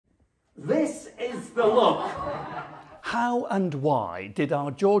This is the look. How and why did our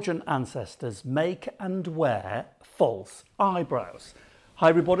Georgian ancestors make and wear false eyebrows? Hi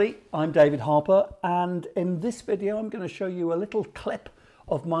everybody, I'm David Harper, and in this video I'm going to show you a little clip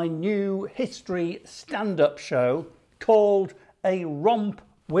of my new history stand-up show called A Romp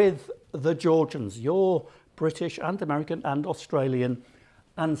with the Georgians, your British and American and Australian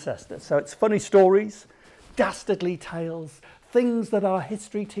ancestors. So it's funny stories, dastardly tales, things that our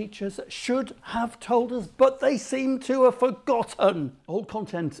history teachers should have told us, but they seem to have forgotten. All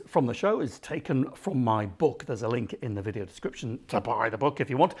content from the show is taken from my book. There's a link in the video description to buy the book if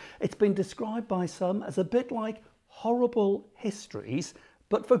you want. It's been described by some as a bit like horrible histories,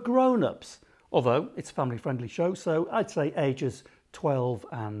 but for grown-ups. Although it's a family-friendly show, so I'd say ages 12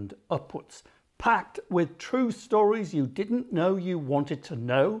 and upwards. Packed with true stories you didn't know you wanted to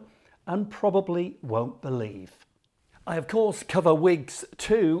know and probably won't believe. I, of course, cover wigs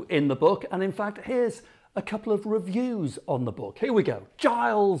too in the book, and in fact, here's a couple of reviews on the book. Here we go.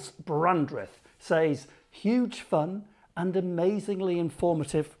 Giles Brandreth says, huge fun and amazingly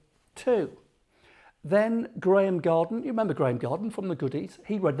informative too. Then Graham Garden, you remember Graham Garden from the Goodies?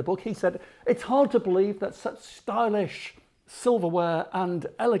 He read the book. He said, it's hard to believe that such stylish silverware and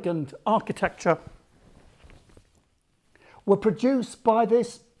elegant architecture were produced by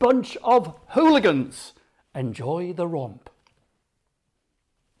this bunch of hooligans. Enjoy the romp.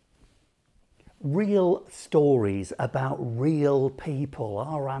 Real stories about real people,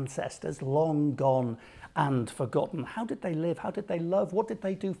 our ancestors long gone and forgotten. How did they live? How did they love? What did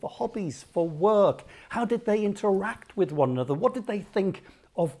they do for hobbies, for work? How did they interact with one another? What did they think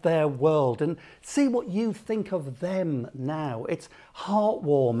of their world? And see what you think of them now. It's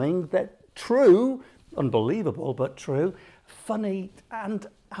heartwarming, that true, unbelievable but true, funny and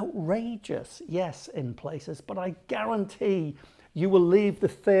outrageous, yes, in places, but I guarantee you will leave the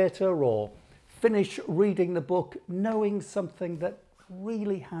theatre or finish reading the book knowing something that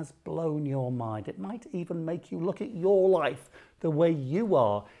really has blown your mind. It might even make you look at your life the way you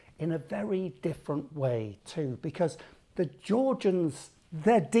are in a very different way too, because the Georgians,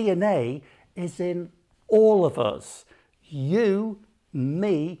 their DNA is in all of us. You,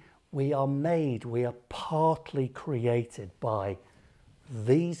 me, we are made, we are partly created by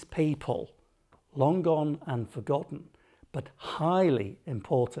these people, long gone and forgotten, but highly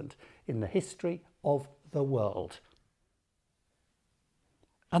important in the history of the world.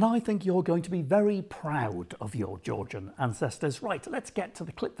 And I think you're going to be very proud of your Georgian ancestors. Right, let's get to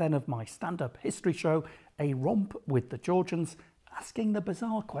the clip then of my stand-up history show, A Romp with the Georgians, asking the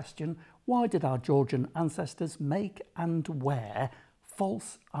bizarre question, why did our Georgian ancestors make and wear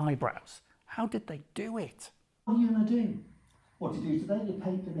false eyebrows? How did they do it? What are you going to do? What you do today, you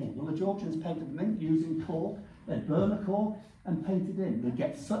paint them in. Well, the Georgians painted them in using cork. They'd burn the cork and paint it in. They'd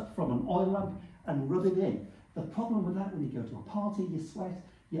get soot from an oil lamp and rub it in. The problem with that, when you go to a party, you sweat,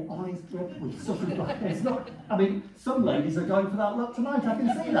 your eyes drip with soot and black. It's not, I mean, some ladies are going for that look tonight, I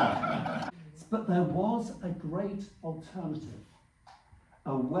can see that. But there was a great alternative.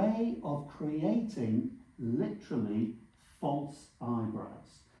 A way of creating literally false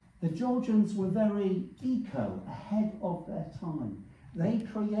eyebrows. The Georgians were very eco, ahead of their time. They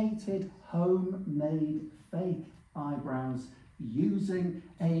created homemade fake eyebrows using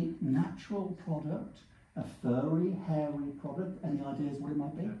a natural product, a furry, hairy product. Any ideas what it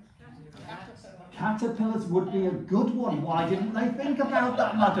might be? Caterpillars would be a good one. Why didn't they think about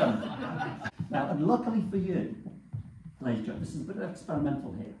that, madam? Now, and luckily for you, ladies and gentlemen, this is a bit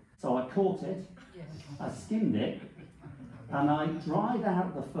experimental here. So I caught it, I skinned it, and I dried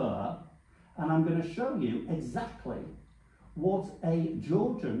out the fur, and I'm going to show you exactly what a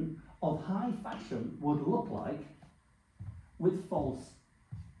Georgian of high fashion would look like with false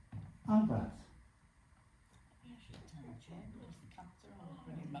eyebrows.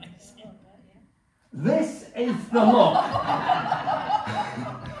 This is the look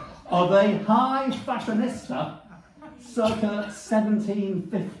of a high fashionista circa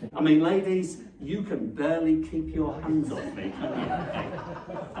 1750. I mean, ladies, you can barely keep your hands off me, can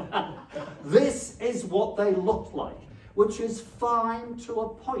you? This is what they looked like, which is fine to a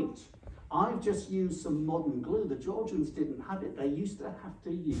point. I've just used some modern glue. The Georgians didn't have it. They used to have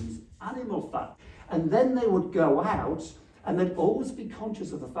to use animal fat. And then they would go out and they'd always be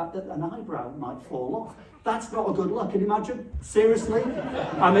conscious of the fact that an eyebrow might fall off. That's not a good look. Can you imagine? Seriously?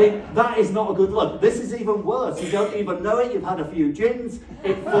 I mean, that is not a good look. This is even worse. You don't even know it. You've had a few gins.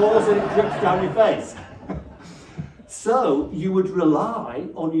 It falls and it drips down your face. So you would rely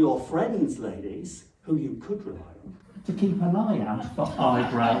on your friends, ladies, who you could rely on, to keep an eye out for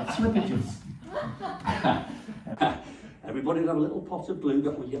eyebrow slippages. Everybody have a little pot of glue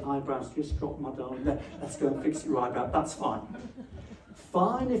that with your eyebrows just drop, my darling. There, let's go and fix your eyebrow. That's fine.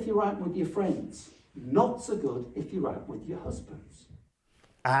 Fine if you're out with your friends. Not so good if you're out with your husbands.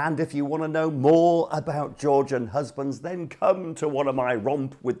 And if you want to know more about Georgian husbands, then come to one of my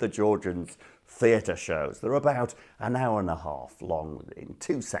Romp with the Georgians theatre shows. They're about an hour and a half long in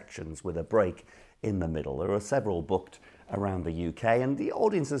 2 sections with a break in the middle. There are several booked around the UK, and the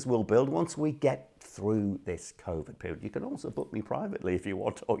audiences will build once we get through this COVID period. You can also book me privately if you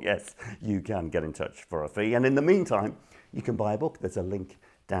want. Oh yes, you can get in touch for a fee. And in the meantime, you can buy a book. There's a link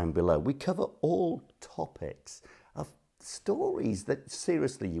down below. We cover all topics of stories that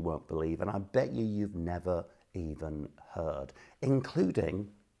seriously you won't believe, and I bet you've never even heard, including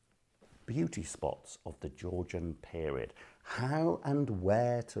beauty spots of the Georgian period, how and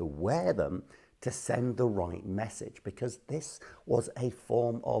where to wear them to send the right message, because this was a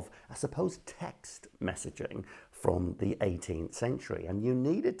form of, I suppose, text messaging from the 18th century, and you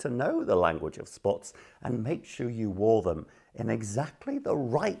needed to know the language of spots and make sure you wore them in exactly the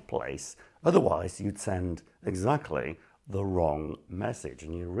right place, otherwise you'd send exactly the wrong message,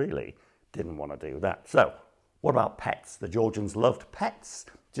 and you really didn't want to do that. So what about pets? The Georgians loved pets,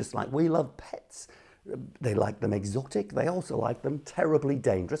 just like we love pets. They liked them exotic. They also liked them terribly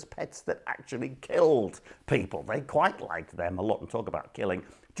dangerous, pets that actually killed people. They quite liked them a lot and talk about killing.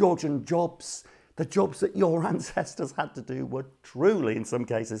 Georgian jobs, the jobs that your ancestors had to do, were truly, in some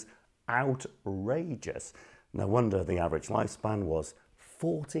cases, outrageous. No wonder the average lifespan was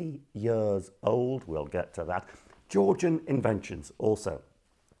 40 years old. We'll get to that. Georgian inventions also.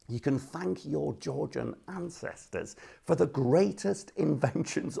 You can thank your Georgian ancestors for the greatest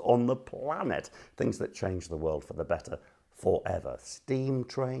inventions on the planet, things that changed the world for the better forever. Steam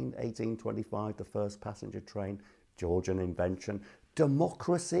train, 1825, the first passenger train, Georgian invention.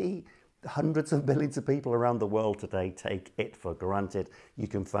 Democracy, hundreds of millions of people around the world today take it for granted. You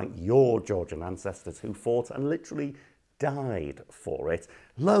can thank your Georgian ancestors who fought and literally died for it.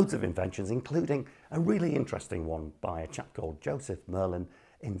 Loads of inventions, including a really interesting one by a chap called Joseph Merlin.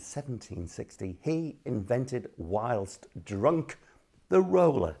 In 1760, he invented, whilst drunk, the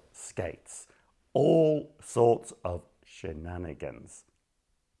roller skates. All sorts of shenanigans.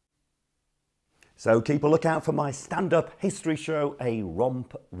 So keep a lookout for my stand-up history show, A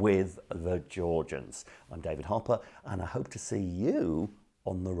Romp with the Georgians. I'm David Harper, and I hope to see you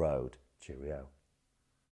on the road. Cheerio.